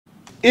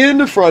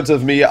In front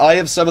of me, I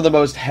have some of the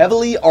most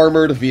heavily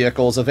armored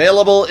vehicles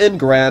available in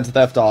Grand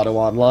Theft Auto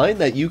Online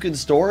that you can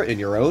store in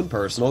your own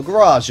personal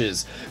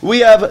garages. We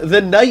have the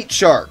Night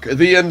Shark,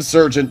 the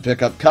Insurgent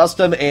Pickup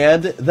Custom,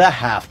 and the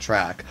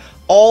Half-Track.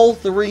 All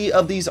three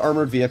of these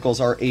armored vehicles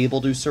are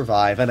able to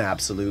survive an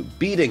absolute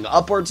beating,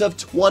 upwards of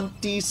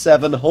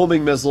 27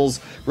 homing missiles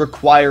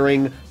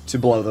requiring to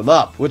blow them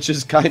up, which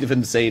is kind of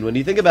insane when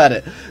you think about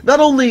it. Not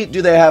only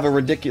do they have a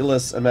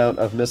ridiculous amount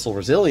of missile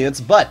resilience,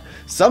 but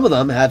some of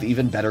them have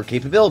even better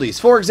capabilities.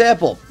 For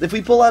example, if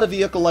we pull out a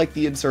vehicle like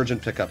the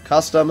Insurgent Pickup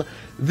Custom,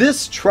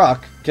 this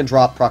truck can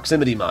drop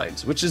proximity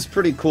mines, which is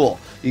pretty cool.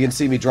 You can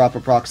see me drop a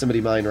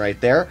proximity mine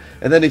right there,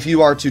 and then if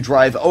you are to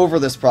drive over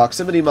this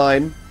proximity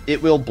mine,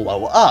 it will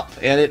blow up,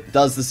 and it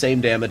does the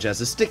same damage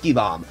as a sticky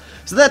bomb.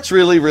 So that's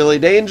really, really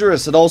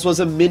dangerous. It also has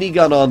a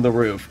minigun on the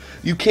roof.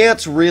 You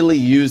can't really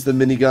use the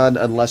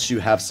minigun unless you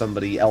have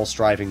somebody else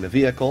driving the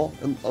vehicle.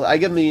 And I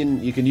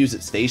mean, you can use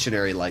it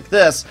stationary like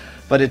this,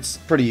 but it's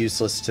pretty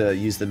useless to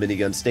use the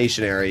minigun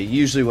stationary. You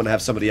usually want to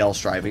have somebody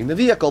else driving the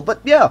vehicle. But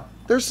yeah,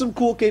 there's some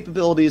cool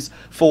capabilities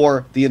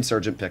for the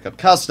Insurgent Pickup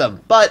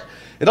Custom. But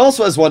it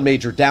also has one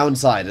major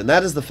downside, and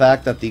that is the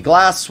fact that the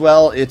glass,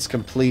 well, it's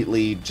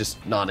completely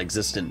just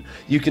non-existent.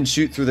 You can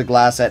shoot through the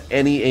glass at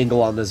any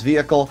angle on this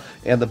vehicle,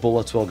 and the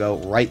bullets will go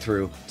right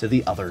through to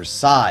the other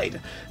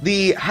side.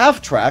 The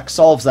Half-Track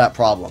solves that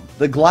problem.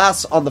 The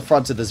glass on the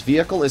front of this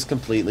vehicle is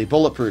completely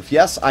bulletproof.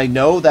 Yes, I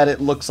know that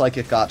it looks like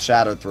it got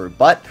shattered through,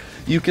 but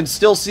you can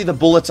still see the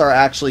bullets are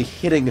actually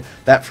hitting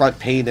that front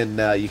pane,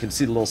 and you can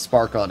see the little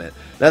spark on it.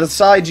 Now, the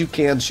sides you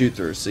can shoot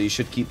through, so you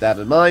should keep that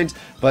in mind,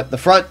 but the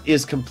front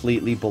is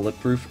completely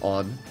bulletproof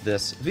on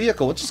this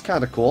vehicle, which is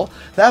kind of cool.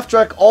 The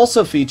Half-Track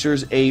also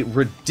features a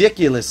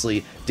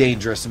ridiculously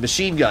dangerous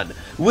machine gun,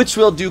 which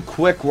will do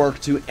quick work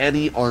to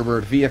any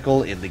armored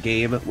vehicle in the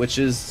game, which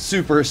is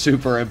super,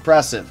 super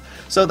impressive.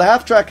 So the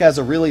Half-Track has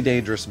a really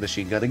dangerous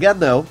machine gun. Again,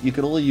 though, you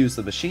can only use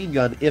the machine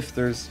gun if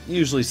there's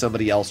usually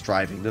somebody else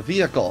driving the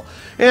vehicle.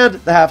 And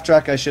the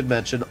Half-Track, I should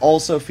mention,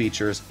 also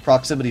features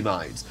proximity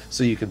mines.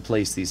 So you can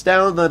place these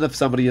down, then if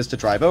somebody is to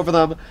drive over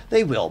them,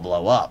 they will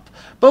blow up.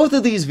 Both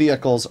of these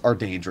vehicles are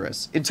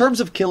dangerous. In terms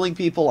of killing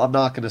people, I'm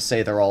not going to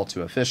say they're all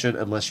too efficient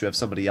unless you have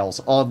somebody else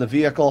on the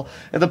vehicle.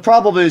 And the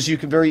problem is you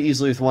can very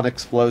easily, with one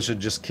explosion,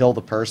 just kill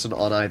the person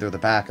on either the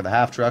back of the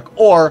Half-Track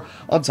or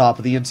on top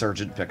of the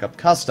Insurgent Pickup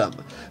Custom.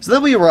 So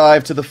then we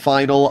arrive to the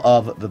final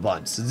of the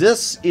bunch.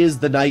 This is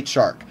the Night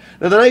Shark.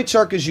 Now, the Night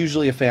Shark is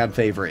usually a fan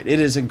favorite. It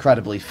is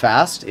incredibly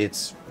fast.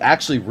 It's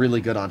actually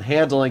really good on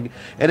handling,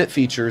 and it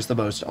features the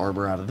most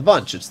armor out of the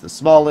bunch. It's the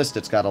smallest,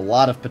 it's got a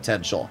lot of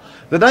potential.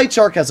 The Night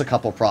Shark has a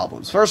couple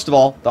problems. First of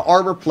all, the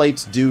armor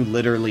plates do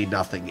literally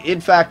nothing.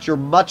 In fact, you're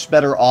much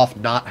better off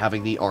not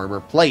having the armor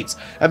plates.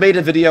 I made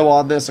a video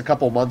on this a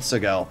couple months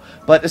ago,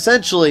 but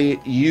essentially,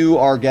 you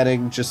are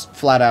getting just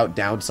flat out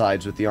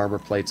downsides with the armor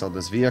plates on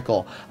this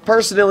vehicle.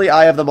 Personally,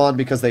 I have them on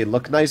because they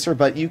look nicer,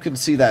 but you can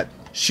see that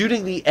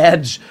shooting the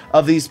edge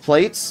of these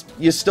plates,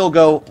 you still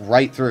go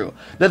right through.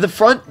 Now, the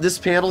front, this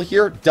panel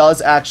here,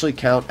 does actually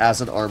count as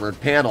an armored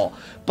panel.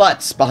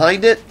 But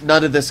behind it,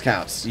 none of this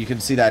counts. You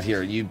can see that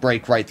here. You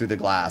break right through the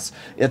glass.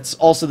 It's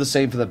also the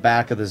same for the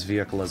back of this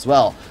vehicle as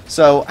well.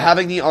 So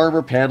having the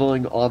armor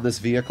paneling on this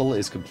vehicle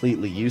is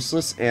completely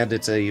useless, and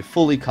it's a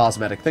fully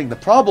cosmetic thing. The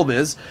problem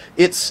is,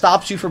 it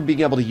stops you from being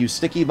able to use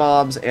sticky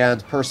bombs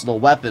and personal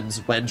weapons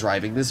when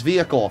driving this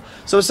vehicle.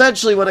 So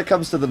essentially, when it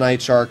comes to the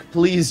Night Shark,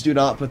 please do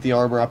not put the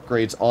armor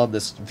upgrades on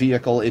this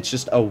vehicle. It's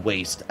just a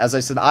waste. As I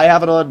said, I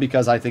have it on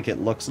because I think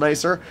it looks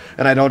nicer,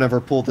 and I don't ever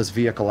pull this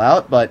vehicle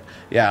out. But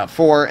yeah,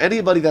 for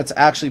anybody that's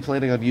actually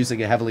planning on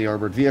using a heavily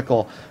armored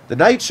vehicle, the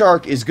Night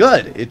Shark is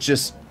good. It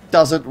just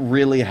doesn't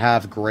really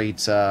have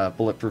great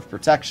bulletproof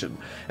protection.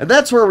 And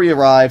that's where we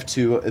arrive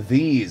to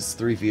these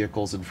three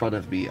vehicles in front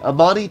of me.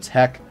 Imani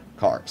Tech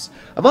cars.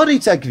 Imani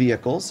Tech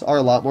vehicles are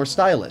a lot more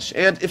stylish,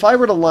 and if I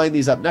were to line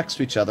these up next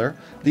to each other,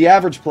 the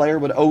average player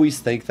would always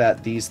think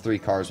that these three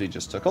cars we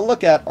just took a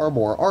look at are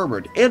more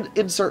armored, and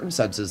in certain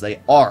senses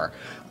they are.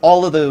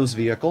 All of those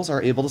vehicles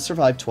are able to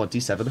survive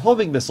 27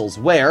 homing missiles,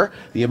 where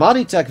the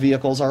Imani Tech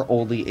vehicles are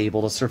only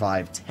able to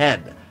survive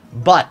 10.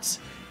 But,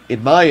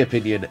 in my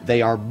opinion,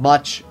 they are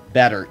much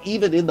better,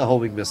 even in the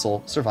homing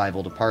missile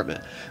survival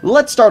department.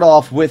 Let's start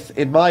off with,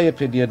 in my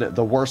opinion,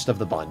 the worst of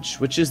the bunch,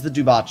 which is the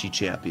Dubachi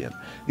Champion.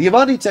 The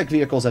Imani Tech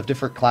vehicles have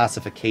different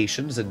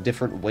classifications and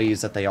different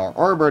ways that they are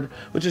armored,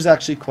 which is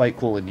actually quite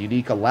cool and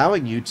unique,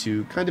 allowing you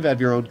to kind of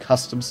have your own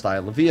custom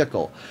style of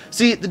vehicle.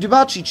 See, the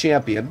Dubachi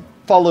Champion,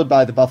 followed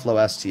by the Buffalo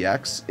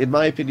STX, in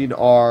my opinion,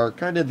 are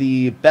kind of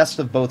the best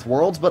of both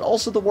worlds, but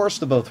also the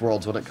worst of both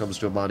worlds when it comes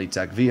to Imani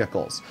Tech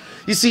vehicles.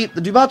 You see,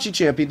 the Dubachi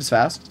Champion is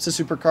fast, it's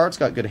a supercar, it's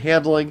got good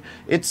handling,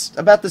 it's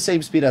about the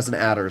same speed as an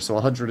Adder, so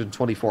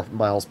 124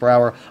 miles per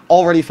hour,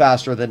 already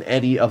faster than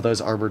any of those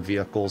armored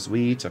vehicles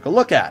we took a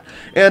look at.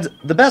 And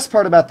the best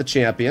part about the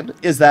Champion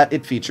is that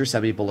it features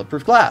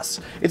semi-bulletproof glass.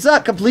 It's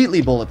not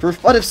completely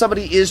bulletproof, but if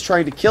somebody is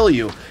trying to kill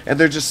you and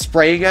they're just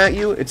spraying at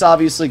you, it's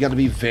obviously going to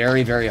be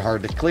very, very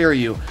hard to clear you.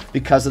 you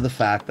because of the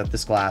fact that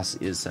this glass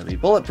is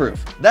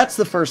semi-bulletproof. That's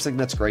the first thing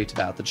that's great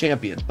about the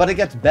Champion, but it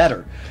gets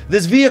better.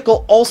 This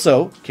vehicle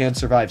also can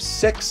survive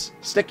 6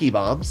 sticky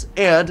bombs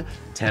and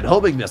 10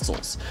 homing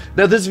missiles.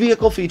 Now, this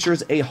vehicle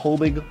features a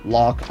homing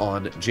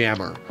lock-on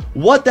jammer.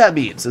 What that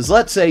means is,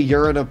 let's say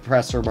you're in a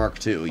Oppressor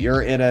Mark II,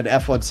 you're in an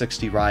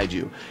F-160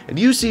 Raiju, and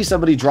you see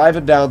somebody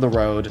driving down the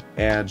road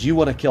and you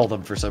want to kill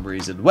them for some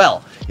reason.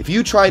 Well, if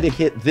you try to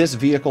hit this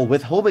vehicle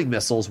with homing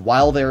missiles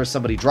while there is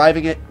somebody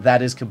driving it,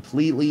 that is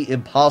completely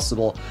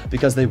impossible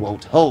because they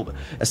won't home.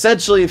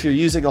 Essentially, if you're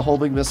using a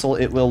homing missile,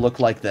 it will look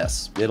like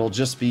this. It'll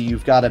just be,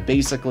 you've got to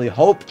basically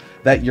hope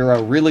that you're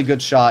a really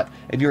good shot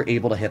and you're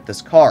able to hit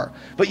this car.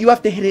 But you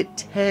have to hit it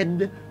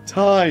 10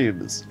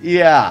 times.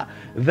 Yeah,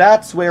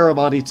 that's where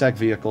Imani Tech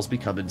vehicles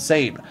become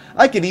insane.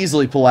 I can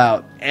easily pull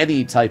out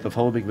any type of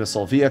homing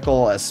missile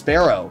vehicle, a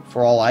Sparrow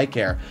for all I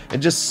care,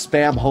 and just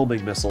spam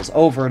homing missiles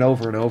over and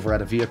over and over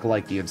at a vehicle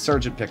like the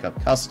Insurgent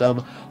Pickup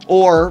Custom,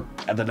 or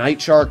at the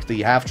Night Shark,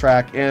 the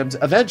half-track, and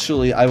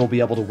eventually I will be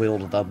able to whittle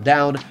them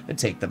down and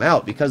take them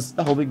out, because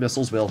the homing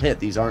missiles will hit.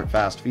 These aren't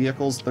fast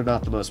vehicles, they're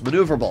not the most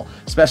maneuverable,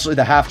 especially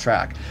the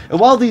half-track. And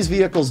while these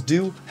vehicles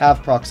do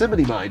have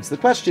proximity mines, the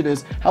question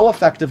is, how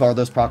effective are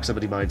those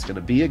proximity mines going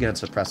to be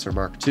against Oppressor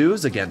Mark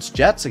IIs, against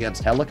jets,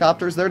 against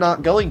helicopters? They're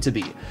not going to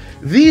be.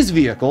 These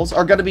vehicles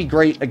are going to be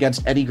great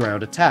against any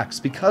ground attacks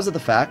because of the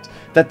fact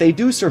that they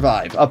do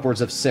survive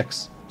upwards of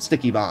 6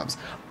 sticky bombs,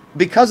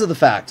 because of the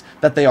fact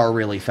that they are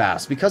really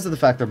fast, because of the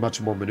fact they're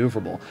much more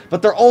maneuverable.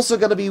 But they're also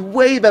going to be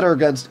way better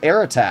against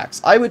air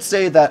attacks. I would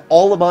say that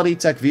all Imani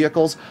Tech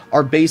vehicles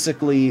are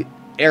basically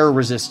air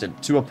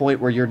resistant to a point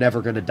where you're never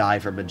going to die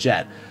from a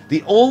jet.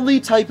 The only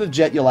type of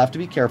jet you'll have to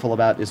be careful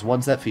about is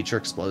ones that feature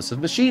explosive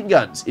machine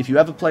guns. If you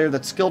have a player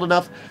that's skilled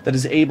enough that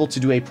is able to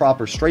do a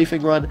proper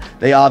strafing run,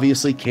 they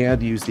obviously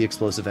can use the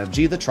explosive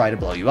MG to try to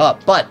blow you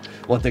up. But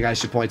one thing I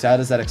should point out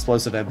is that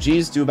explosive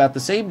MGs do about the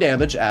same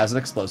damage as an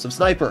explosive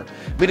sniper,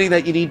 meaning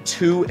that you need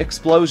 2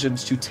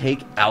 explosions to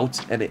take out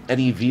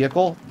any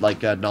vehicle,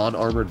 like a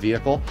non-armored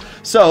vehicle.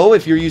 So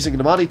if you're using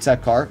an Imani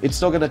Tech car, it's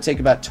still going to take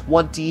about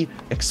 20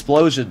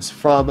 explosions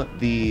from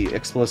the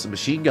explosive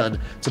machine gun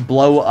to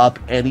blow up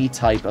any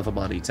type of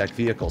Imani Tech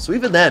vehicle. So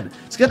even then,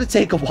 it's going to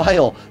take a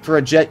while for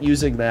a jet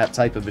using that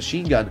type of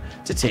machine gun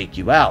to take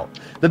you out.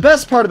 The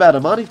best part about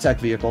Imani Tech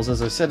vehicles,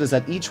 as I said, is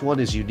that each one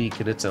is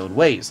unique in its own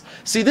ways.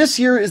 See, this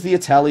here is the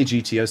Italy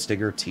GTO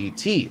Stinger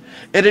TT,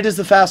 and it is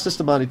the fastest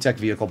Imani Tech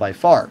vehicle by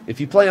far.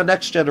 If you play on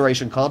next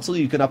generation console,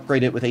 you can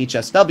upgrade it with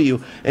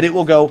HSW, and it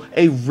will go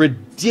a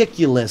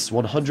ridiculous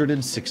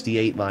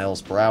 168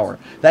 miles per hour.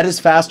 That is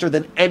faster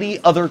than any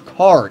other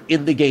car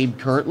in the game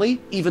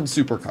currently, even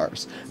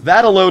supercars.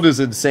 That alone is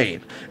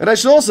insane. And I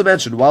should also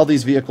mention, while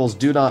these vehicles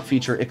do not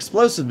feature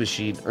explosive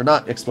machine, or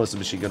not explosive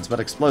machine guns, but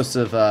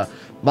explosive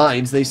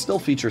mines, they still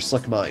feature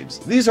slick mines.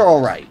 These are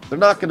alright. They're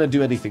not going to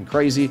do anything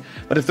crazy,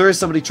 but if there is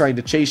somebody trying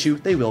to chase you,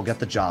 they will get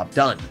the job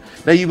done.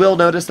 Now, you will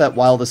notice that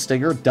while the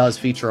Stinger does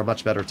feature a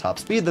much better top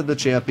speed than the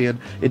Champion,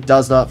 it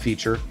does not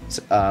feature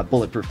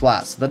bulletproof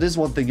glass. That is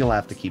one thing you'll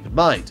have to keep in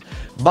mind.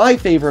 My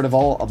favorite of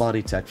all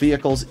Imani Tech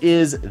vehicles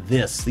is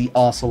this, the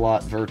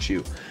Ocelot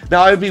Virtue.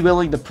 Now, I would be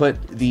willing to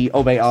put the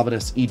Obey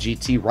Ominous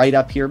EGT right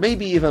up here,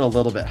 maybe even a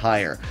little bit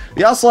higher.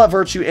 The Ocelot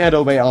Virtue and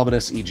Obey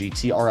Ominous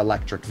EGT are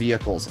electric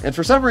vehicles, and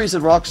for some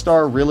reason,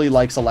 Rockstar really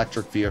likes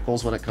electric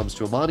vehicles when it comes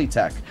to Imani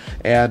Tech,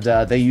 and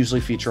they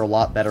usually feature a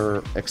lot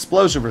better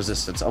explosion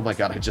resistance. Oh my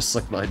god, I just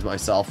slick-mined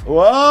myself.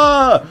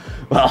 Whoa!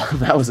 Well,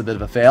 that was a bit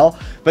of a fail.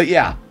 But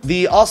yeah,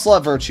 the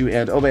Ocelot Virtue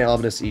and Obey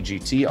Ominous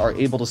EGT are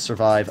able to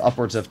survive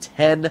upwards of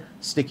 10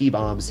 sticky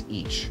bombs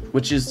each,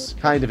 which is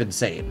kind of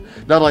insane.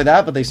 Not only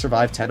that, but they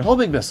survive 10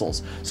 homing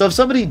missiles. So if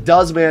somebody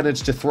does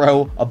manage to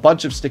throw a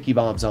bunch of sticky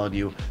bombs on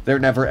you, they're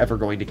never ever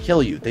going to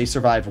kill you. They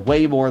survive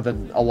way more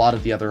than a lot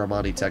of the other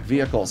Imani Tech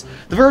vehicles.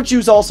 The Virtue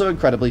is also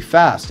incredibly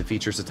fast. It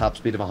features a top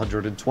speed of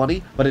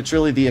 120, but it's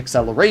really the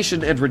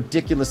acceleration and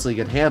ridiculously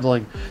good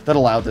handling that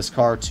allowed this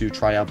car to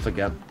triumph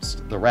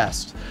against the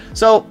rest.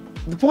 So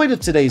the point of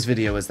today's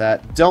video is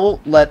that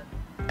don't let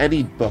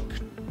any book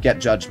get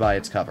judged by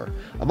its cover.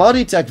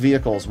 Imani Tech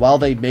vehicles, while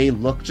they may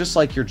look just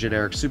like your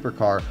generic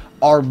supercar,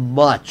 are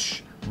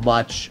much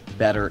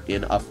better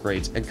in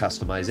upgrades and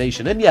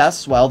customization. And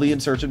yes, while the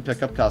Insurgent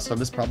Pickup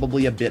Custom is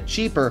probably a bit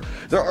cheaper,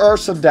 there are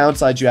some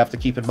downsides you have to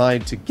keep in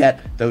mind to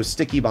get those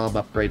sticky bomb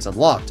upgrades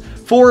unlocked.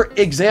 For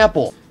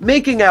example,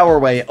 making our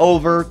way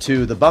over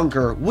to the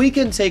bunker, we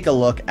can take a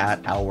look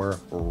at our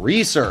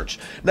research.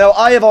 Now,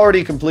 I have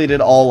already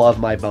completed all of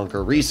my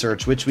bunker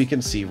research, which we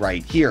can see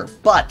right here.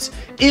 But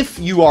if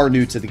you are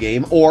new to the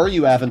game, or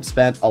you haven't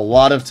spent a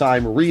lot of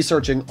time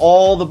researching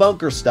all the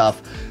bunker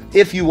stuff,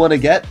 if you want to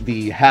get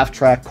the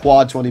half-track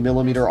quad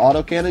 20mm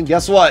autocannon,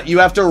 guess what? You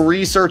have to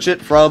research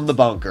it from the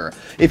bunker.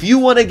 If you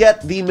want to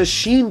get the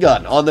machine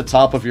gun on the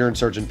top of your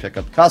Insurgent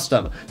Pickup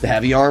Custom, the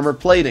heavy armor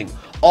plating,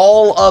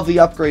 all of the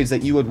upgrades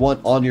that you would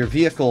want on your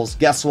vehicles,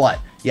 guess what?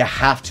 you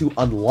have to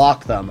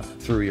unlock them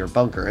through your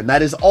bunker. And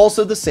that is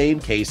also the same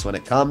case when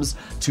it comes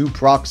to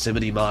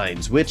proximity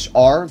mines, which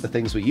are the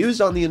things we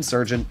used on the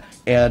Insurgent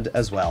and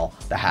as well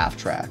the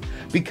half-track.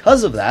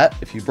 Because of that,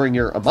 if you bring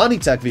your Imani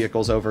Tech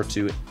vehicles over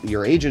to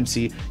your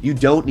agency, you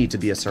don't need to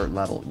be a certain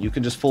level. You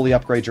can just fully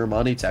upgrade your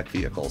Imani Tech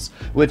vehicles,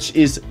 which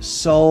is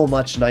so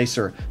much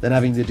nicer than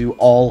having to do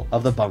all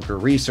of the bunker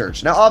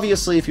research. Now,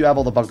 obviously, if you have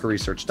all the bunker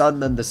research done,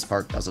 then this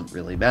part doesn't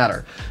really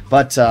matter.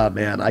 But,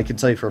 man, I can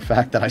tell you for a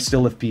fact that I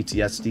still have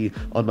PTSD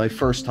on my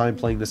first time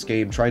playing this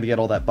game, trying to get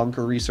all that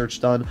bunker research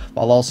done,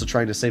 while also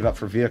trying to save up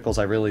for vehicles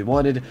I really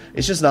wanted.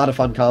 It's just not a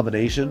fun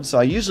combination, so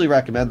I usually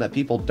recommend that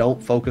people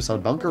don't focus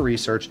on bunker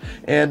research,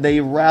 and they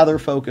rather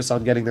focus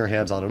on getting their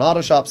hands on an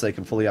auto shop so they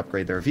can fully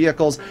upgrade their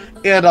vehicles,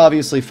 and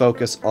obviously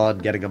focus on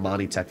getting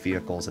Imani Tech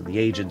vehicles in the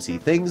agency,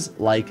 things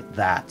like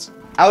that.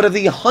 Out of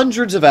the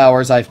hundreds of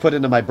hours I've put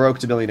into my Broke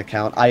to Million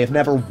account, I have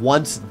never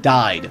once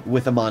died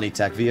with Imani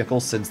Tech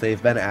vehicles since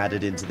they've been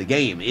added into the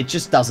game. It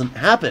just doesn't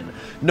happen.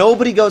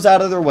 Nobody goes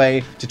out of their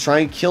way to try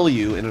and kill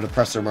you in an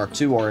Oppressor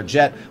Mark II or a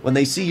jet when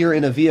they see you're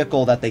in a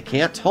vehicle that they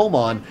can't home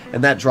on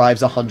and that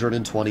drives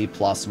 120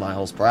 plus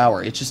miles per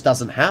hour. It just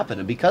doesn't happen,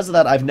 and because of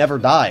that, I've never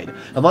died.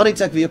 Imani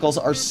Tech vehicles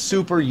are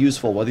super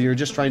useful, whether you're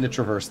just trying to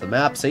traverse the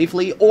map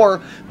safely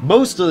or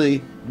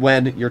mostly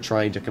when you're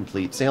trying to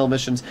complete sale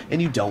missions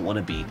and you don't want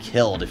to be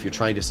killed if you're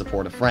trying to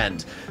support a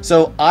friend.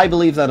 So I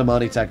believe that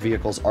Imani Tech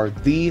vehicles are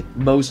the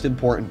most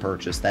important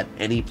purchase that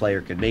any player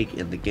can make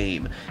in the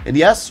game. And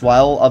yes,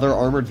 while other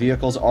armored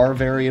vehicles are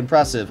very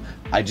impressive,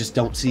 I just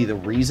don't see the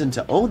reason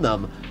to own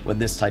them when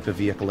this type of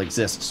vehicle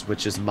exists,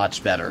 which is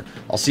much better.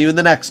 I'll see you in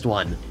the next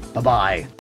one. Bye-bye.